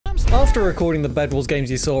After recording the Bedwars games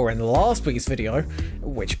you saw in last week's video,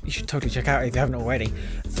 which you should totally check out if you haven't already,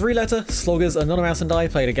 ThreeLetter, Sloggers, Anonimouse and I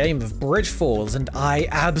played a game of Bridge Falls and I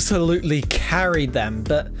absolutely carried them,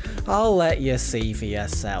 but I'll let you see for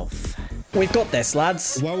yourself. We've got this,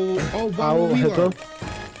 lads.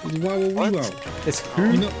 It's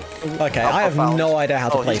who? You know, okay, I have no idea how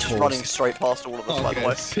to play Falls. He's just running straight past all of us, by the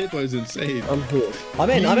way. Hippo's insane. I'm here. I'm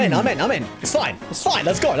in. It's fine.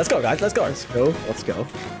 Let's go, guys. Let's go.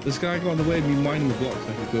 This guy got on the way of me mining the blocks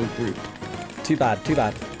I could go through. Too bad.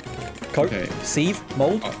 Cope, okay. Sieve,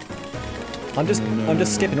 mold. Oh. I'm just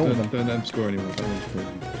skipping all of them. Don't let him score anymore.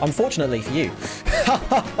 Unfortunately for you.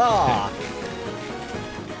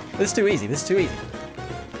 This is too easy.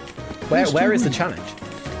 Where is the challenge?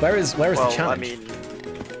 Where is the challenge? I mean,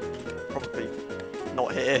 probably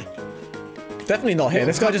not here. Definitely not here.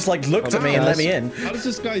 This guy just like looked at me and let me in. How does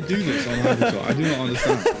this guy do this on Undertale? I do not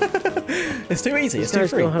understand. It's too easy. It's too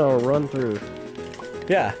free. Know how to run through.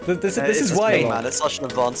 Yeah, this is why. Big, man. It's such an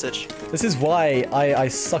advantage. This is why I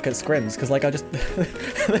suck at scrims, because like I just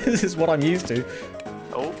this is what I'm used to.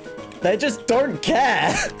 Oh. They just don't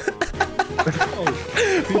care. No.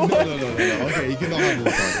 Okay, you cannot have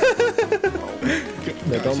this time.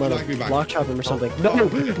 No, don't let him block chop him or something. No.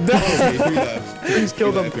 Okay, Please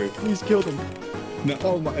kill them. Please kill them. No.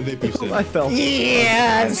 Oh my, they boosted. I fell.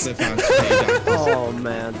 Yes. Oh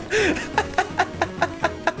man.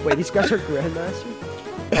 Wait, these guys are grandmasters?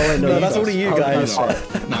 Oh wait, no, that's only you guys.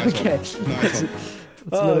 Nice. Okay. Nice.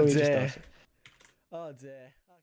 Oh dear.